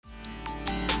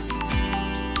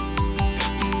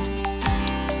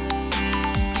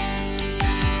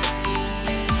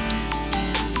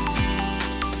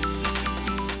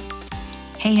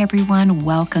Hey everyone,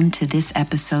 welcome to this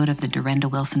episode of the Dorinda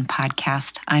Wilson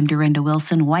podcast. I'm Dorinda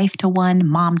Wilson, wife to 1,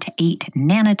 mom to 8,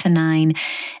 nana to 9,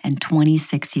 and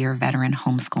 26-year veteran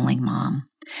homeschooling mom.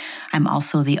 I'm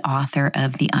also the author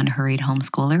of The Unhurried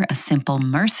Homeschooler, a simple,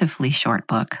 mercifully short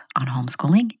book on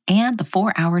homeschooling, and The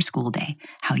 4-Hour School Day,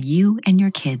 how you and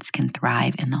your kids can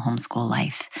thrive in the homeschool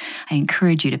life. I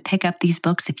encourage you to pick up these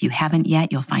books. If you haven't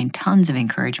yet, you'll find tons of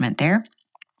encouragement there.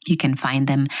 You can find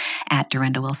them at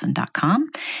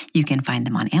dorindawilson.com. You can find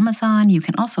them on Amazon. You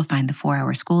can also find The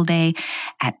 4-Hour School Day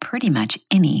at pretty much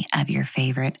any of your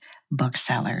favorite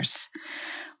booksellers.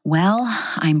 Well,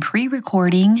 I'm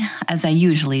pre-recording as I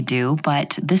usually do,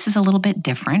 but this is a little bit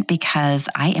different because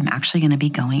I am actually going to be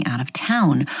going out of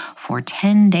town for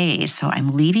 10 days. So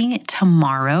I'm leaving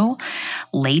tomorrow,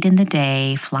 late in the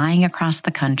day, flying across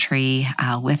the country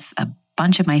with a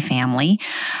bunch of my family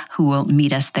who will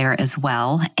meet us there as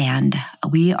well. And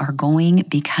we are going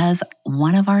because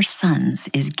one of our sons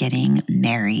is getting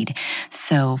married.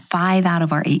 So 5 out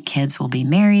of our 8 kids will be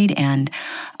married, and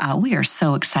we are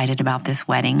so excited about this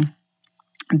wedding.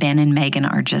 Ben and Megan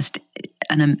are just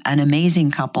an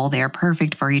amazing couple. They're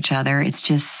perfect for each other. It's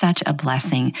just such a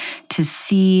blessing to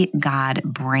see God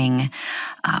bring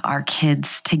our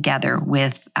kids together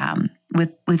with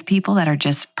people that are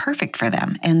just perfect for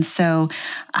them. And so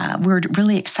we're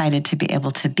really excited to be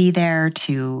able to be there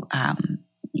to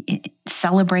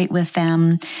celebrate with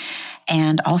them,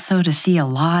 and also to see a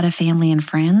lot of family and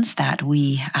friends that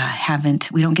we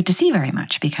don't get to see very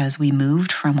much because we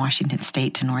moved from Washington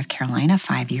State to North Carolina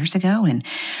 5 years ago, and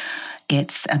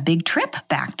it's a big trip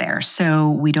back there.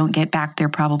 So we don't get back there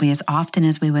probably as often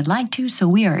as we would like to. So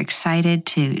we are excited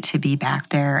to be back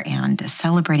there and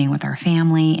celebrating with our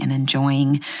family and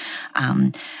enjoying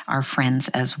our friends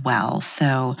as well.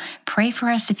 So pray for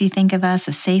us if you think of us,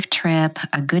 a safe trip,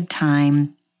 a good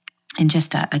time, and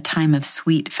just a time of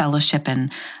sweet fellowship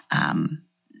and,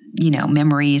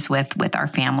 memories with our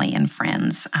family and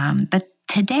friends. But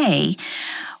today,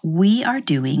 we are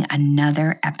doing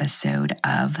another episode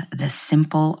of the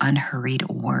Simple, Unhurried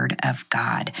Word of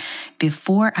God.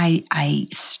 Before I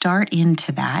start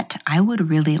into that, I would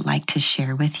really like to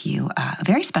share with you a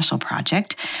very special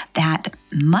project that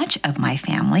much of my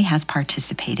family has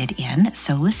participated in.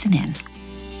 So listen in.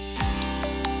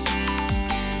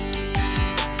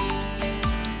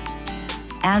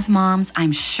 As moms,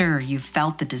 I'm sure you've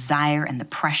felt the desire and the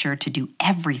pressure to do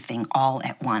everything all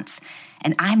at once,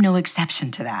 and I'm no exception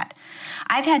to that.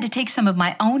 I've had to take some of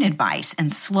my own advice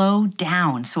and slow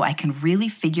down so I can really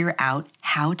figure out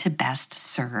how to best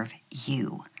serve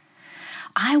you.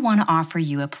 I want to offer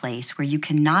you a place where you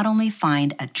can not only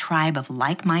find a tribe of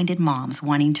like-minded moms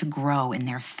wanting to grow in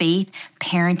their faith,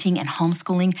 parenting, and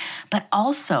homeschooling, but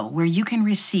also where you can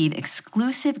receive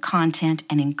exclusive content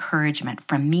and encouragement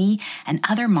from me and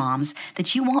other moms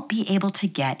that you won't be able to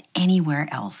get anywhere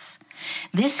else.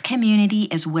 This community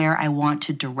is where I want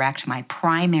to direct my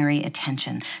primary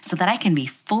attention so that I can be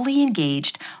fully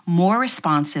engaged, more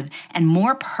responsive, and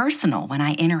more personal when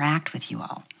I interact with you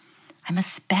all. I'm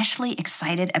especially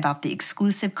excited about the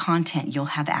exclusive content you'll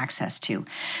have access to.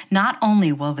 Not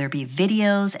only will there be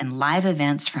videos and live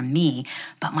events from me,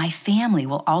 but my family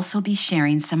will also be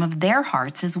sharing some of their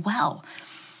hearts as well.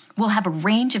 We'll have a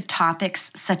range of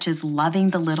topics such as loving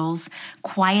the littles,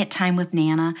 quiet time with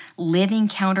Nana, living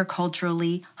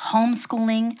counterculturally,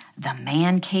 homeschooling, the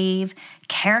man cave,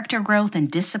 character growth and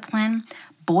discipline,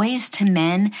 boys to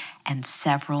men, and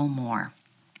several more.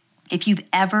 If you've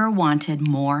ever wanted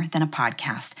more than a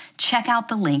podcast, check out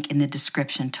the link in the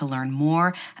description to learn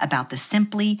more about the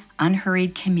Simply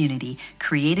Unhurried community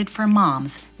created for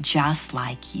moms just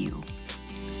like you.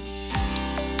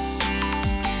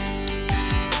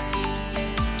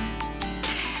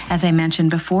 As I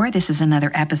mentioned before, this is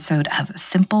another episode of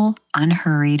Simple,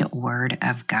 Unhurried Word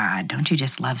of God. Don't you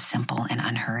just love simple and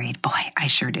unhurried? Boy, I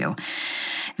sure do.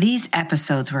 These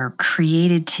episodes were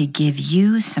created to give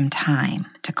you some time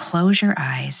to close your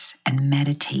eyes and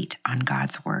meditate on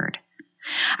God's Word.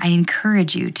 I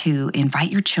encourage you to invite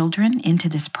your children into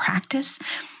this practice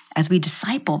as we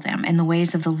disciple them in the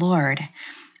ways of the Lord.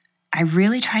 I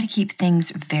really try to keep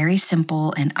things very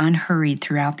simple and unhurried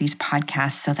throughout these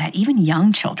podcasts so that even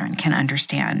young children can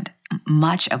understand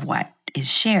much of what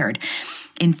is shared.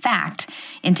 In fact,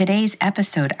 in today's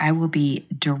episode, I will be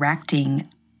directing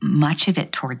much of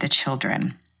it toward the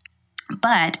children.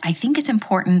 But I think it's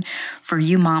important for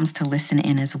you moms to listen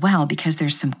in as well, because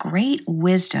there's some great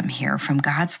wisdom here from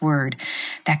God's Word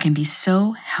that can be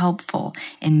so helpful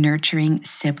in nurturing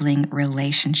sibling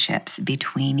relationships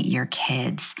between your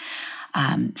kids.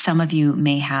 Some of you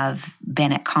may have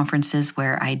been at conferences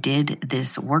where I did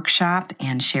this workshop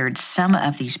and shared some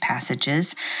of these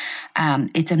passages.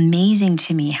 It's amazing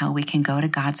to me how we can go to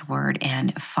God's word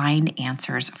and find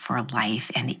answers for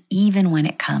life. And even when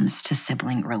it comes to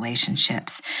sibling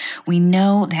relationships, we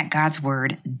know that God's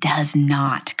word does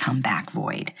not come back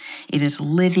void. It is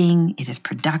living, it is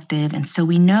productive. And so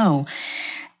we know,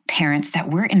 parents, that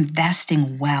we're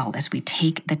investing well as we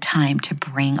take the time to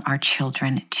bring our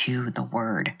children to the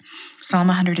word. Psalm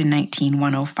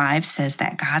 119:105 says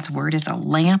that God's word is a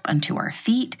lamp unto our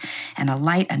feet and a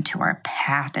light unto our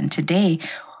path. And today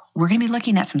we're going to be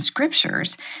looking at some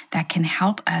scriptures that can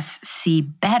help us see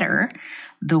better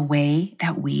the way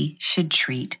that we should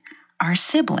treat our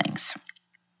siblings.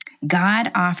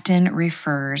 God often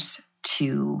refers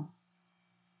to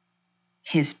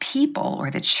his people or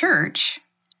the church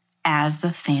as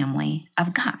the family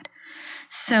of God.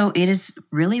 So it is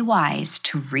really wise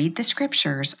to read the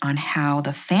scriptures on how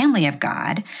the family of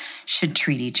God should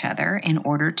treat each other in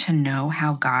order to know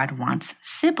how God wants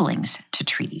siblings to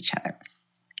treat each other.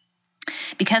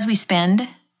 Because we spend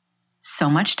so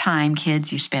much time,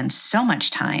 kids, you spend so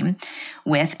much time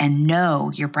with and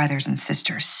know your brothers and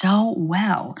sisters so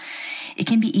well, it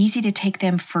can be easy to take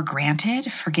them for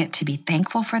granted, forget to be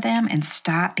thankful for them, and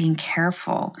stop being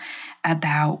careful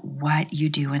about what you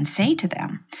do and say to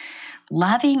them.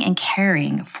 Loving and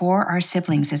caring for our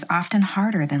siblings is often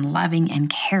harder than loving and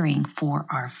caring for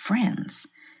our friends.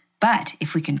 But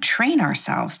if we can train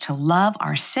ourselves to love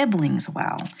our siblings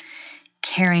well,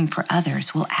 caring for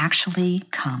others will actually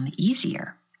come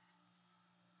easier.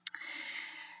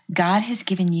 God has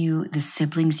given you the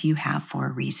siblings you have for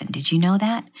a reason. Did you know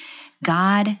that?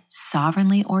 God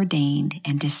sovereignly ordained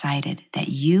and decided that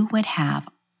you would have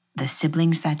the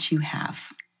siblings that you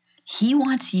have. He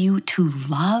wants you to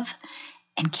love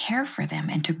and care for them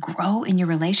and to grow in your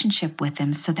relationship with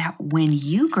them so that when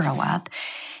you grow up,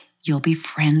 you'll be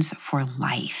friends for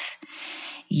life.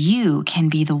 You can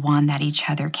be the one that each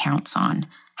other counts on,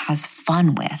 has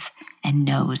fun with, and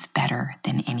knows better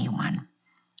than anyone.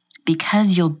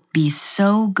 Because you'll be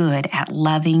so good at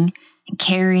loving and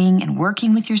caring and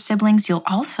working with your siblings, you'll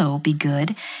also be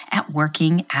good at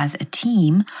working as a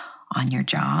team on your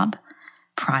job,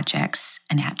 projects,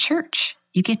 and at church.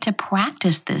 You get to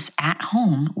practice this at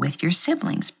home with your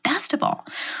siblings. Best of all,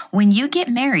 when you get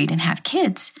married and have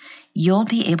kids, you'll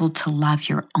be able to love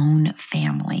your own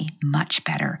family much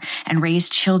better and raise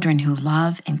children who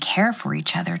love and care for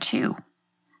each other too.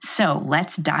 So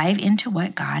let's dive into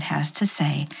what God has to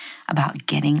say about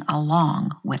getting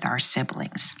along with our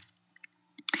siblings.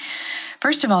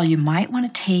 First of all, you might want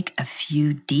to take a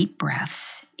few deep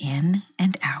breaths in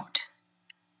and out.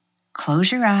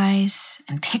 Close your eyes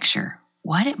and picture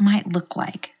what it might look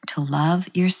like to love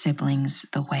your siblings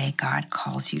the way God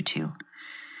calls you to.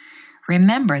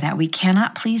 Remember that we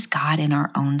cannot please God in our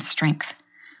own strength.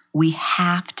 We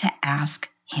have to ask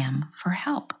Him for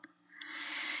help.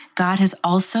 God has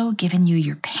also given you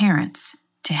your parents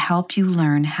to help you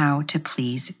learn how to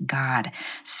please God.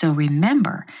 So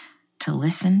remember to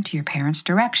listen to your parents'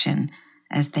 direction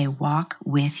as they walk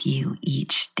with you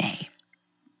each day.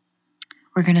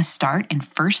 We're going to start in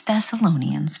 1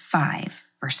 Thessalonians 5,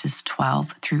 verses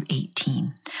 12 through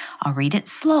 18. I'll read it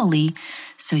slowly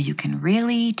so you can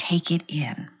really take it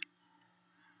in.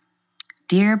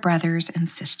 Dear brothers and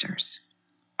sisters,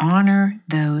 honor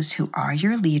those who are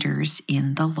your leaders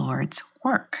in the Lord's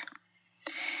work.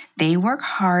 They work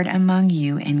hard among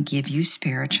you and give you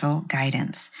spiritual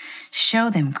guidance. Show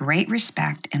them great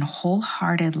respect and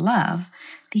wholehearted love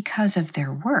because of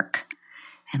their work,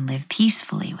 and live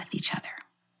peacefully with each other.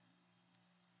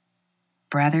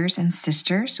 Brothers and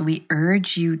sisters, we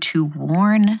urge you to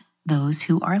warn those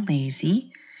who are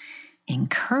lazy,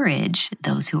 encourage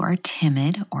those who are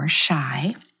timid or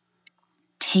shy,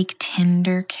 take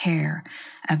tender care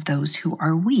of those who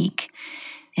are weak,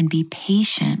 and be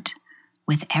patient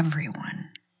with everyone.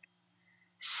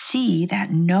 See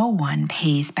that no one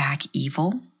pays back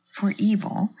evil for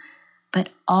evil, but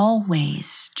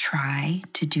always try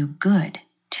to do good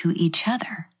to each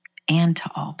other and to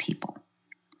all people.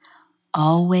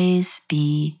 Always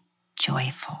be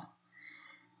joyful.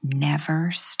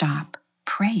 Never stop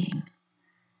praying.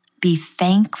 Be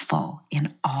thankful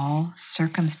in all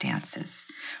circumstances,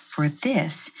 for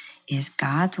this is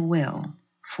God's will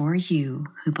for you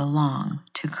who belong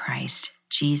to Christ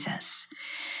Jesus.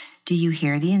 Do you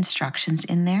hear the instructions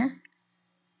in there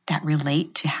that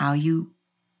relate to how you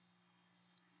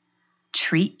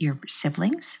treat your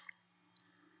siblings?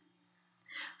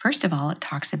 First of all, it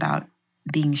talks about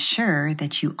being sure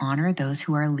that you honor those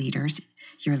who are leaders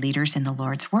your leaders in the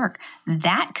Lord's work.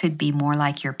 That could be more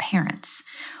like your parents.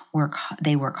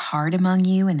 They work hard among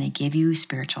you and they give you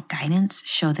spiritual guidance.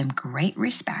 Show them great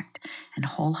respect and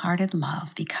wholehearted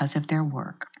love because of their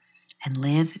work, and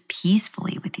live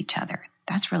peacefully with each other.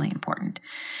 That's really important.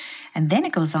 And then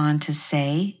it goes on to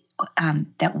say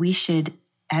that we should,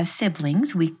 as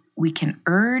siblings, we can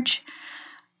urge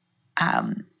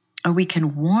or we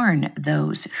can warn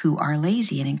those who are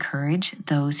lazy and encourage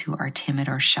those who are timid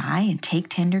or shy, and take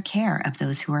tender care of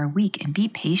those who are weak, and be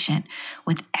patient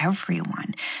with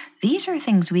everyone. These are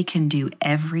things we can do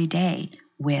every day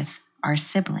with our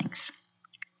siblings.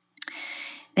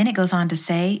 Then it goes on to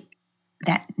say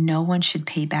that no one should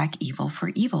pay back evil for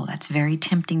evil. That's very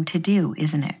tempting to do,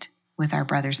 isn't it, with our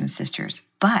brothers and sisters?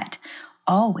 But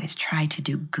always try to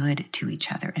do good to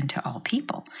each other and to all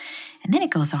people. And then it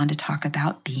goes on to talk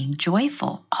about being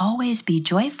joyful. Always be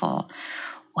joyful.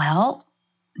 Well,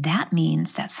 that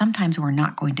means that sometimes we're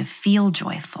not going to feel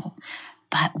joyful,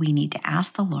 but we need to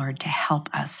ask the Lord to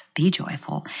help us be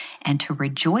joyful and to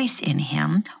rejoice in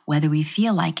Him, whether we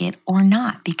feel like it or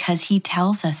not, because He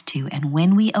tells us to. And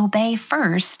when we obey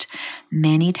first,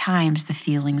 many times the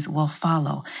feelings will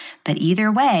follow. But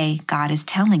either way, God is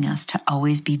telling us to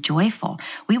always be joyful.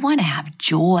 We want to have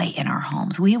joy in our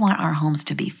homes. We want our homes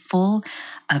to be full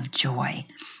of joy.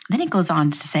 Then it goes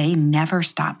on to say, never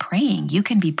stop praying. You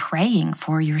can be praying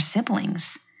for your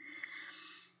siblings.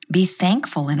 Be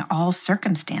thankful in all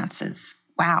circumstances.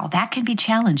 Wow, that can be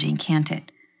challenging, can't it?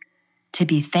 To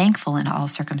be thankful in all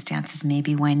circumstances,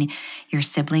 maybe when your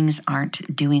siblings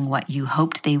aren't doing what you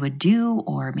hoped they would do,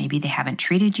 or maybe they haven't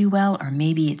treated you well, or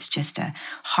maybe it's just a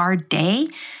hard day.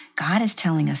 God is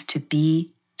telling us to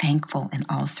be thankful in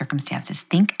all circumstances.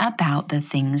 Think about the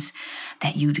things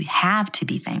that you have to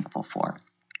be thankful for,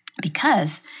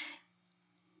 because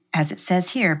as it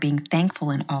says here, being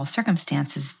thankful in all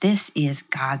circumstances, this is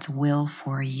God's will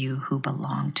for you who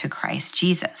belong to Christ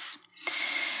Jesus.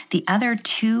 The other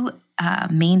two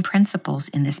main principles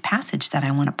in this passage that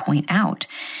I want to point out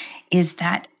is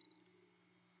that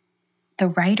the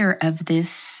writer of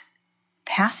this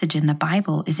passage in the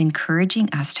Bible is encouraging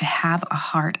us to have a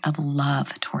heart of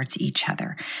love towards each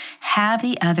other. Have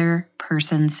the other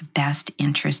person's best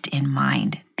interest in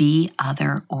mind. Be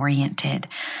other-oriented.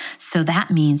 So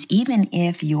that means even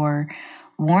if you're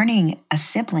warning a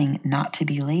sibling not to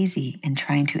be lazy and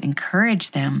trying to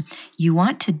encourage them, you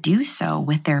want to do so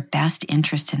with their best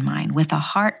interest in mind, with a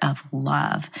heart of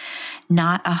love,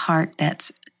 not a heart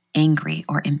that's angry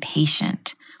or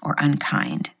impatient or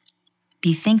unkind.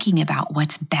 Be thinking about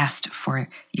what's best for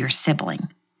your sibling.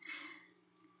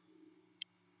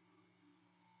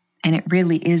 And it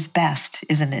really is best,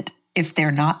 isn't it, if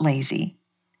they're not lazy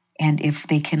and if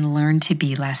they can learn to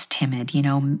be less timid. You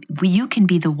know, you can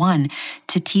be the one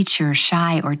to teach your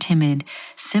shy or timid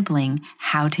sibling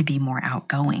how to be more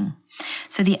outgoing.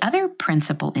 So the other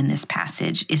principle in this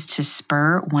passage is to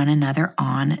spur one another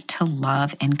on to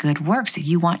love and good works.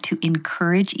 You want to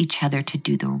encourage each other to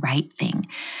do the right thing,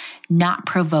 not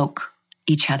provoke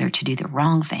each other to do the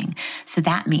wrong thing. So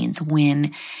that means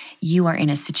when you are in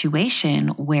a situation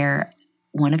where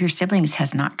one of your siblings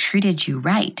has not treated you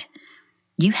right,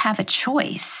 you have a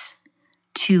choice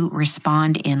to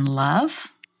respond in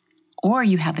love, or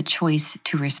you have a choice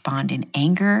to respond in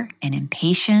anger and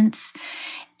impatience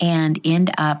and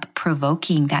end up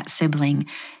provoking that sibling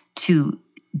to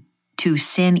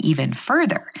sin even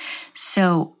further.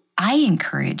 So I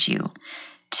encourage you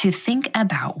to think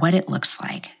about what it looks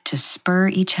like to spur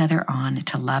each other on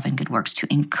to love and good works,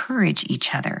 to encourage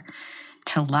each other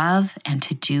to love and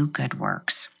to do good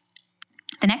works.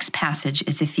 The next passage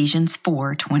is Ephesians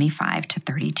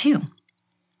 4:25-32.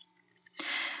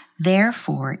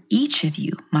 Therefore, each of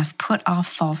you must put off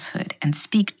falsehood and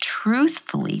speak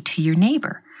truthfully to your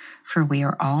neighbor, for we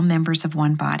are all members of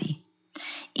one body.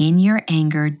 In your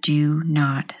anger, do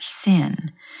not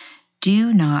sin.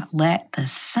 Do not let the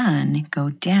sun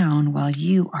go down while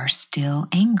you are still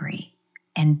angry,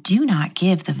 and do not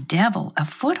give the devil a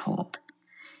foothold.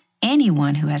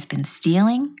 Anyone who has been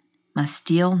stealing must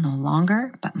steal no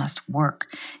longer, but must work,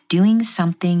 doing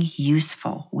something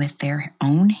useful with their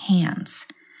own hands,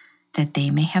 that they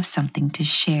may have something to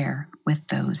share with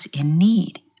those in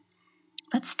need.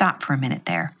 Let's stop for a minute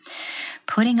there.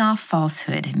 Putting off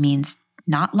falsehood means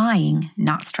not lying,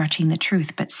 not stretching the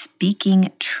truth, but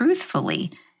speaking truthfully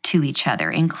to each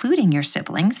other, including your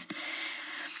siblings.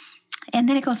 And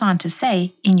then it goes on to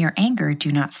say, in your anger,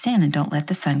 do not sin, and don't let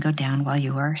the sun go down while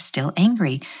you are still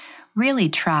angry. Really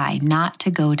try not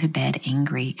to go to bed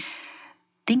angry.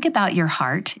 Think about your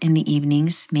heart in the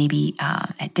evenings, maybe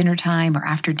at dinner time or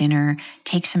after dinner.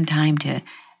 Take some time to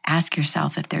ask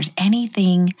yourself if there's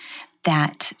anything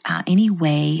that, any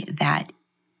way that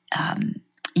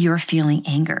you're feeling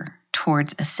anger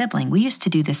towards a sibling. We used to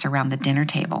do this around the dinner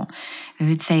table. We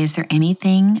would say, is there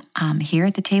anything here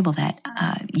at the table that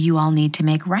you all need to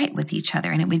make right with each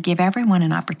other? And it would give everyone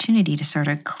an opportunity to sort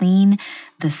of clean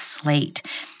the slate.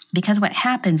 Because what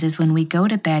happens is when we go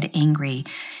to bed angry,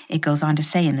 it goes on to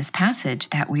say in this passage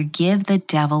that we give the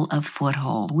devil a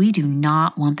foothold. We do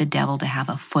not want the devil to have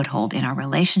a foothold in our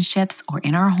relationships or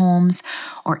in our homes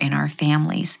or in our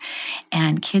families.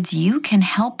 And kids, you can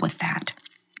help with that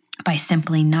by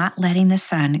simply not letting the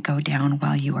sun go down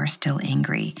while you are still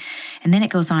angry. And then it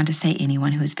goes on to say,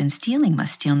 anyone who has been stealing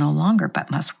must steal no longer,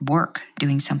 but must work,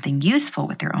 doing something useful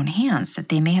with their own hands, that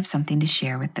they may have something to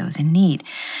share with those in need.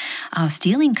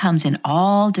 Stealing comes in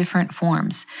all different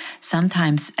forms.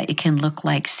 Sometimes it can look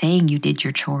like saying you did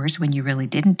your chores when you really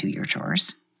didn't do your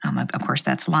chores. Of course,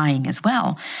 that's lying as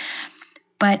well.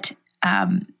 But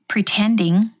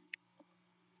pretending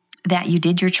that you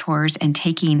did your chores and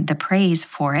taking the praise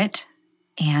for it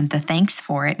and the thanks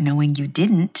for it, knowing you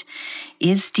didn't,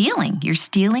 is stealing. You're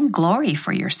stealing glory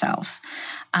for yourself.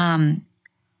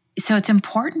 So it's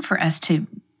important for us to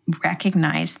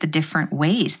recognize the different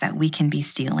ways that we can be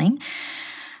stealing.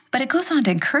 But it goes on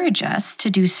to encourage us to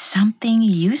do something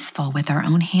useful with our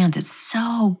own hands. It's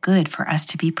so good for us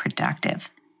to be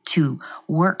productive, to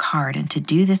work hard, and to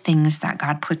do the things that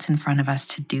God puts in front of us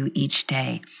to do each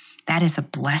day. That is a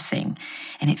blessing,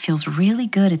 and it feels really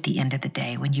good at the end of the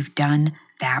day when you've done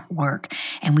that work.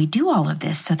 And we do all of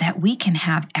this so that we can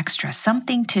have extra,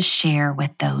 something to share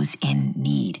with those in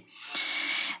need.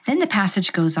 Then the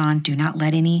passage goes on, do not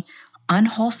let any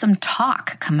unwholesome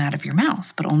talk come out of your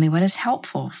mouths, but only what is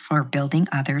helpful for building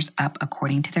others up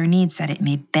according to their needs, that it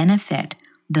may benefit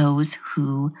those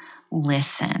who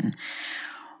listen.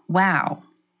 Wow,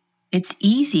 it's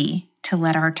easy to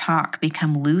let our talk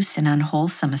become loose and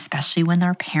unwholesome, especially when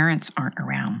our parents aren't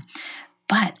around.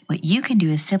 But what you can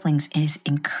do as siblings is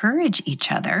encourage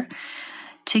each other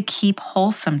to keep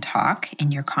wholesome talk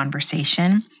in your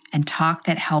conversation and talk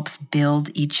that helps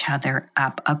build each other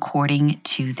up according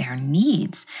to their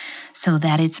needs so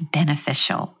that it's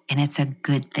beneficial and it's a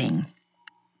good thing.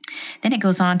 Then it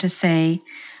goes on to say,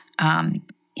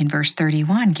 in verse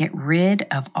 31, get rid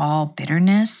of all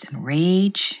bitterness and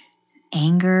rage,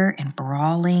 anger and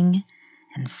brawling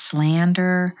and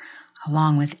slander,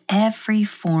 along with every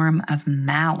form of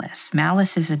malice.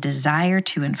 Malice is a desire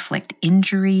to inflict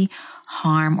injury,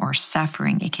 harm, or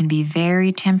suffering. It can be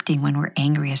very tempting when we're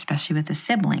angry, especially with a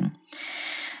sibling,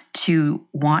 to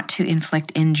want to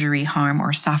inflict injury, harm,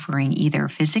 or suffering, either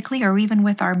physically or even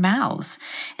with our mouths.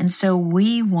 And so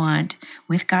we want,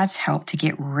 with God's help, to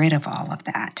get rid of all of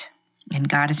that. And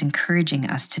God is encouraging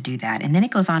us to do that. And then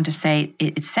it goes on to say,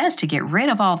 it says to get rid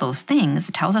of all those things.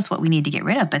 It tells us what we need to get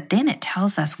rid of, but then it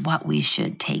tells us what we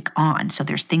should take on. So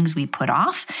there's things we put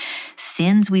off,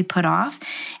 sins we put off,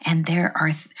 and there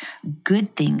are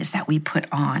good things that we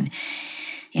put on.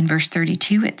 In verse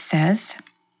 32, it says,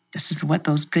 this is what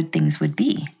those good things would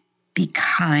be. Be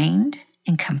kind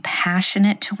and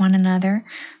compassionate to one another,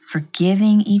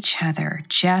 forgiving each other,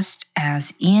 just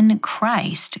as in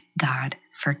Christ God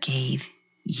forgave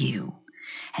you.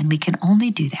 And we can only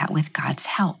do that with God's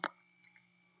help.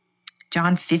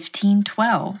 John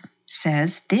 15:12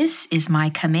 says, this is my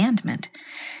commandment,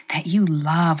 that you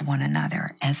love one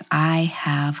another as I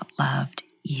have loved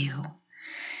you.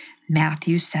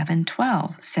 Matthew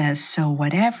 7:12 says, so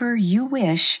whatever you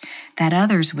wish that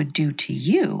others would do to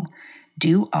you,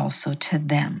 do also to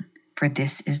them, for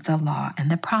this is the law and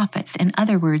the prophets. In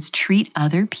other words, treat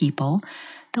other people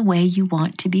the way you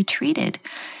want to be treated.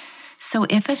 So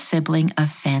if a sibling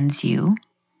offends you,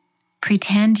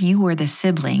 pretend you were the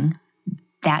sibling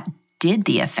that did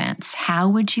the offense. How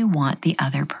would you want the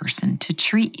other person to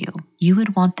treat you? You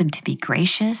would want them to be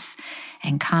gracious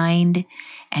and kind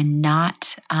and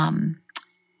not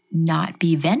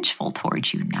be vengeful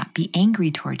towards you, not be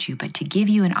angry towards you, but to give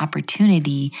you an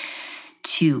opportunity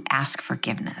to ask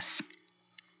forgiveness.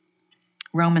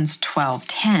 Romans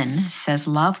 12:10 says,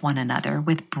 love one another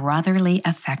with brotherly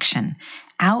affection.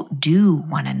 Outdo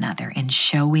one another in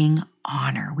showing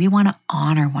honor. We want to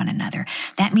honor one another.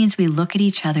 That means we look at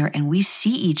each other and we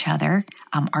see each other,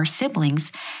 our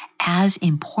siblings, as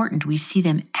important. We see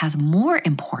them as more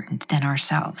important than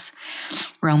ourselves.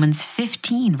 Romans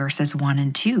 15 verses 1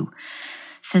 and 2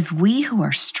 says, we who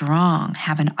are strong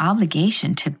have an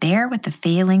obligation to bear with the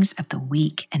failings of the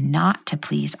weak and not to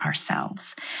please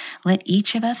ourselves. Let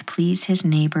each of us please his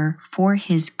neighbor for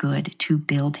his good, to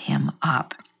build him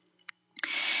up.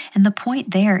 And the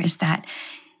point there is that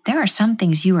There are some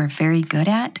things you are very good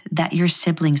at that your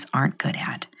siblings aren't good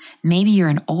at. Maybe you're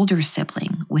an older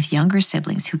sibling with younger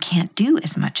siblings who can't do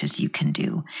as much as you can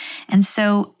do. And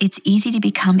so it's easy to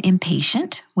become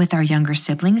impatient with our younger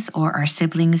siblings or our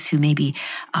siblings who maybe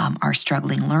are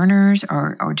struggling learners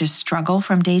or just struggle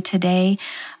from day to day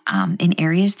in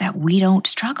areas that we don't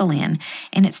struggle in.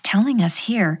 And it's telling us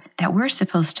here that we're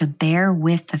supposed to bear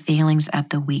with the failings of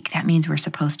the weak. That means we're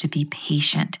supposed to be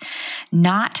patient,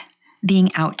 not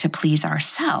being out to please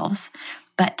ourselves,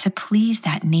 but to please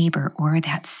that neighbor or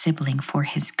that sibling for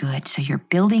his good. So you're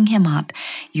building him up,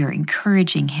 you're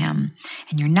encouraging him,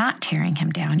 and you're not tearing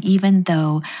him down, even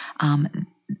though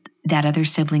that other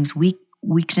sibling's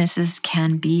weaknesses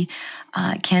can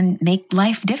make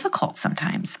life difficult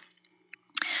sometimes.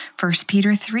 1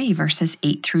 Peter 3, verses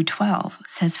 8 through 12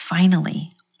 says,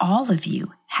 "Finally, all of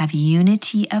you have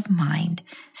unity of mind,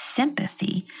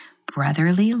 sympathy,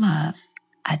 brotherly love,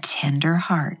 a tender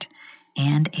heart,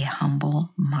 and a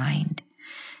humble mind.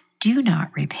 Do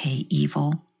not repay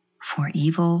evil for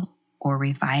evil or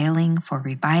reviling for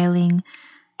reviling,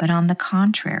 but on the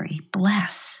contrary,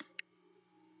 bless.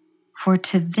 For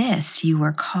to this you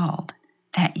were called,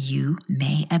 that you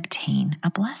may obtain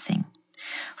a blessing.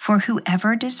 For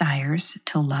whoever desires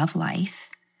to love life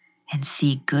and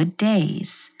see good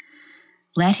days,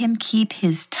 let him keep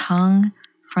his tongue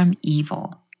from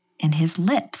evil and his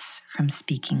lips from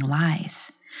speaking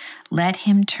lies. Let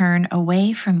him turn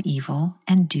away from evil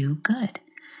and do good.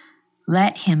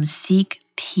 Let him seek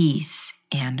peace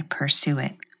and pursue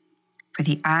it. For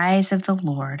the eyes of the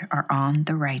Lord are on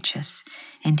the righteous,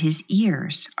 and his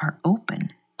ears are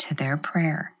open to their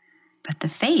prayer. But the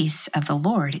face of the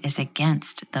Lord is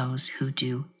against those who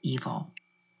do evil."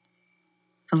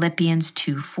 Philippians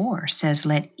 2:4 says,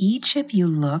 "Let each of you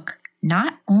look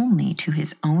not only to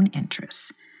his own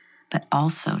interests, but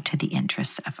also to the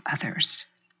interests of others."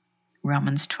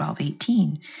 Romans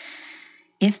 12:18,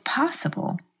 "If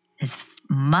possible, as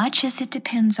much as it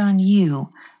depends on you,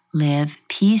 live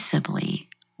peaceably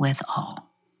with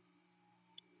all."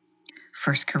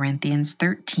 1 Corinthians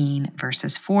 13,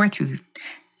 verses 4 through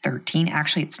 13.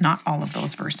 Actually, it's not all of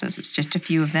those verses. It's just a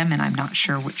few of them, and I'm not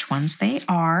sure which ones they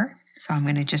are. So I'm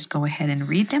going to just go ahead and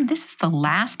read them. This is the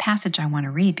last passage I want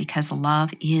to read because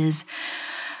love is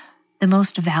the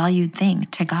most valued thing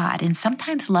to God. And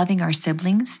sometimes loving our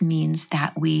siblings means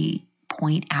that we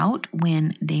point out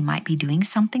when they might be doing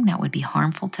something that would be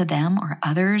harmful to them or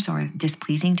others or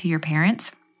displeasing to your parents.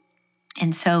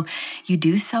 And so you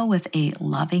do so with a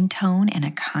loving tone and a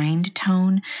kind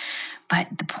tone.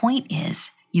 But the point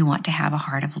is, you want to have a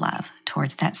heart of love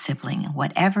towards that sibling,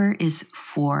 whatever is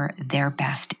for their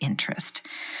best interest.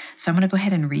 So I'm going to go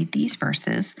ahead and read these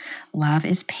verses. Love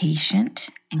is patient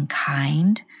and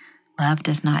kind. Love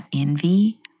does not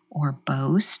envy or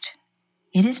boast.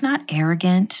 It is not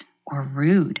arrogant or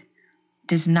rude. It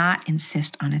does not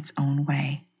insist on its own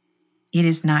way. It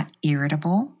is not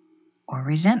irritable or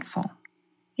resentful.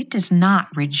 It does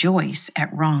not rejoice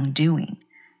at wrongdoing,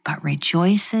 but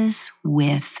rejoices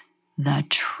with the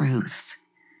truth.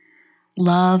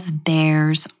 Love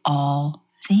bears all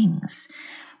things,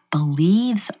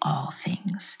 believes all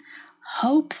things,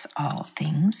 hopes all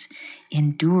things,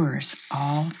 endures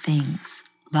all things.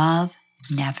 Love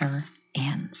never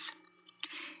ends.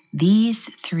 These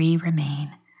three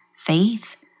remain: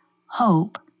 faith,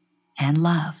 hope, and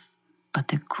love. But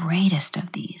the greatest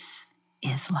of these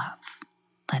is love.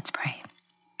 Let's pray.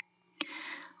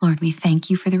 Lord, we thank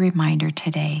you for the reminder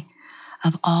today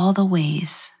of all the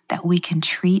ways that we can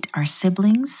treat our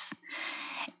siblings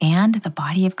and the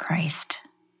body of Christ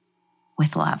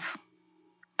with love,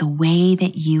 the way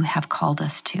that you have called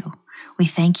us to. We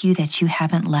thank you that you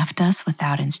haven't left us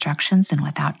without instructions and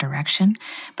without direction,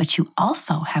 but you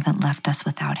also haven't left us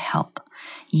without help.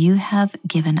 You have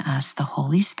given us the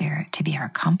Holy Spirit to be our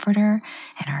comforter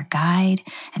and our guide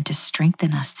and to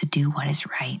strengthen us to do what is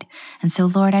right. And so,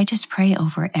 Lord, I just pray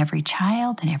over every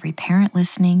child and every parent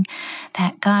listening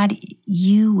that, God,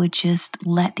 you would just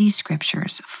let these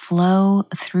scriptures flow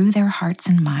through their hearts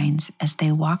and minds as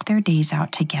they walk their days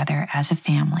out together as a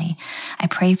family. I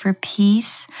pray for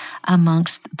peace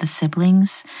amongst the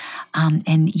siblings,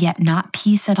 and yet not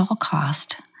peace at all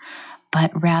cost, but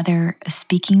rather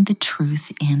speaking the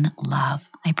truth in love.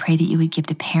 I pray that you would give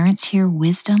the parents here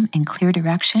wisdom and clear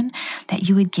direction, that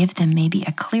you would give them maybe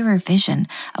a clearer vision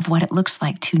of what it looks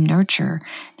like to nurture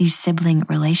these sibling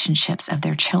relationships of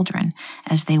their children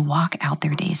as they walk out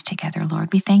their days together.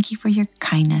 Lord, we thank you for your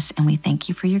kindness and we thank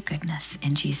you for your goodness.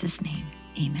 In Jesus' name,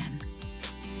 amen.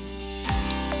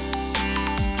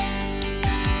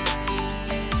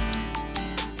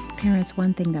 Parents,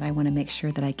 one thing that I want to make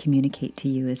sure that I communicate to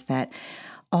you is that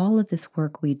all of this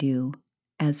work we do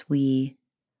as we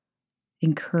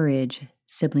encourage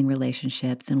sibling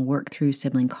relationships and work through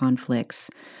sibling conflicts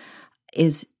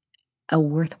is a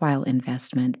worthwhile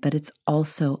investment, but it's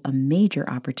also a major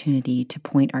opportunity to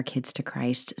point our kids to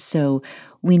Christ. So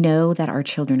we know that our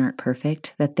children aren't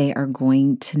perfect, that they are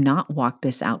going to not walk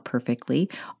this out perfectly.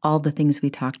 All the things we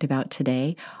talked about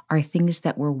today are things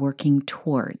that we're working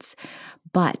towards.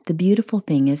 But the beautiful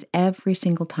thing is every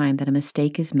single time that a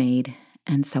mistake is made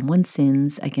and someone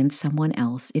sins against someone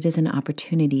else, it is an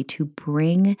opportunity to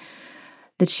bring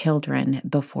the children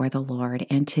before the Lord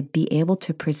and to be able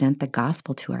to present the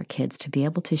gospel to our kids, to be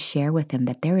able to share with them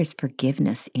that there is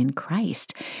forgiveness in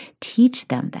Christ. Teach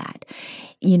them that.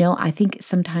 I think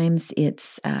sometimes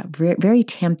it's very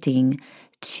tempting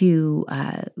to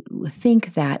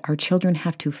think that our children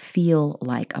have to feel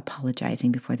like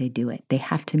apologizing before they do it. They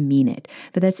have to mean it.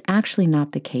 But that's actually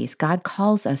not the case. God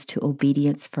calls us to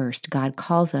obedience first. God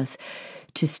calls us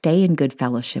to stay in good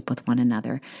fellowship with one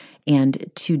another and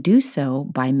to do so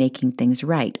by making things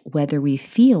right. Whether we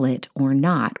feel it or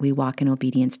not, we walk in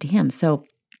obedience to Him. So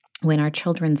when our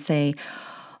children say,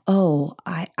 "Oh,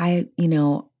 I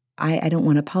don't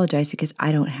want to apologize because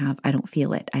I don't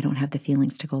feel it. I don't have the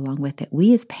feelings to go along with it."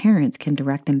 We as parents can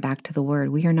direct them back to the Word.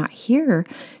 We are not here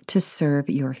to serve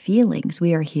your feelings.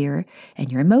 We are here,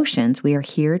 and your emotions. We are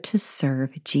here to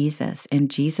serve Jesus. And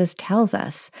Jesus tells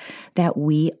us that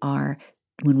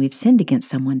when we've sinned against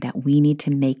someone, that we need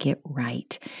to make it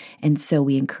right. And so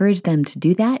we encourage them to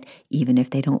do that, even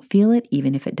if they don't feel it,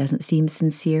 even if it doesn't seem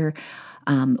sincere.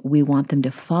 We want them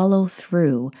to follow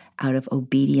through out of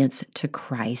obedience to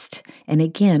Christ. And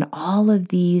again, all of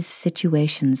these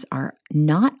situations are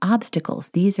not obstacles.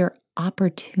 These are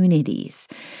opportunities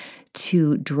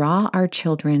to draw our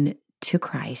children to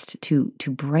Christ, to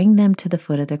bring them to the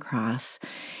foot of the cross,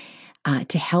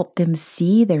 to help them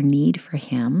see their need for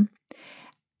Him,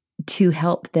 to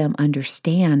help them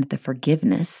understand the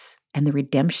forgiveness and the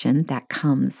redemption that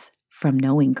comes from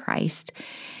knowing Christ.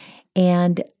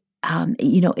 And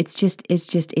it's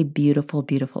just a beautiful,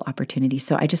 beautiful opportunity.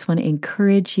 So I just want to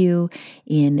encourage you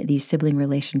in these sibling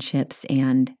relationships.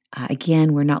 And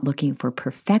again, we're not looking for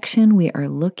perfection. We are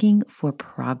looking for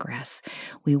progress.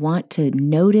 We want to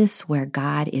notice where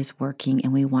God is working,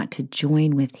 and we want to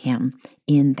join with Him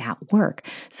in that work.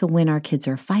 So when our kids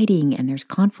are fighting and there's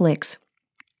conflicts,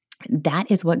 that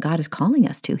is what God is calling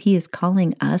us to. He is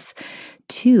calling us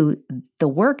to the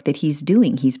work that He's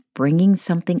doing. He's bringing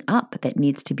something up that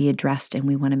needs to be addressed, and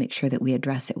we want to make sure that we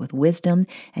address it with wisdom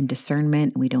and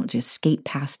discernment. We don't just skate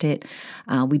past it.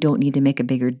 We don't need to make a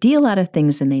bigger deal out of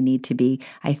things than they need to be.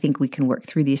 I think we can work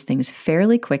through these things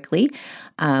fairly quickly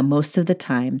most of the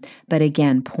time. But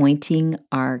again, pointing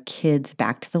our kids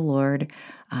back to the Lord,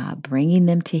 bringing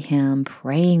them to Him,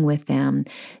 praying with them,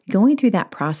 going through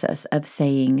that process of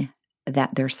saying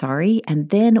that they're sorry, and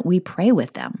then we pray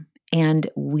with them. And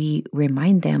we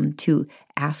remind them to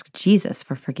ask Jesus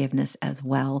for forgiveness as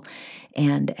well.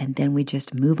 And then we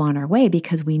just move on our way,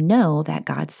 because we know that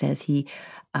God says He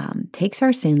takes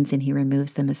our sins and He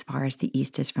removes them as far as the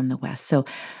east is from the west. So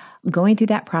going through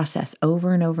that process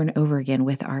over and over and over again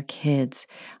with our kids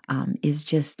is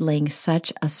just laying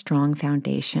such a strong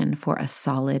foundation for a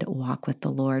solid walk with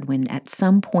the Lord, when at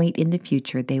some point in the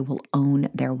future they will own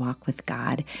their walk with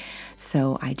God.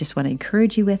 So I just want to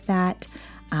encourage you with that.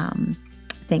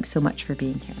 Thanks so much for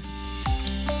being here.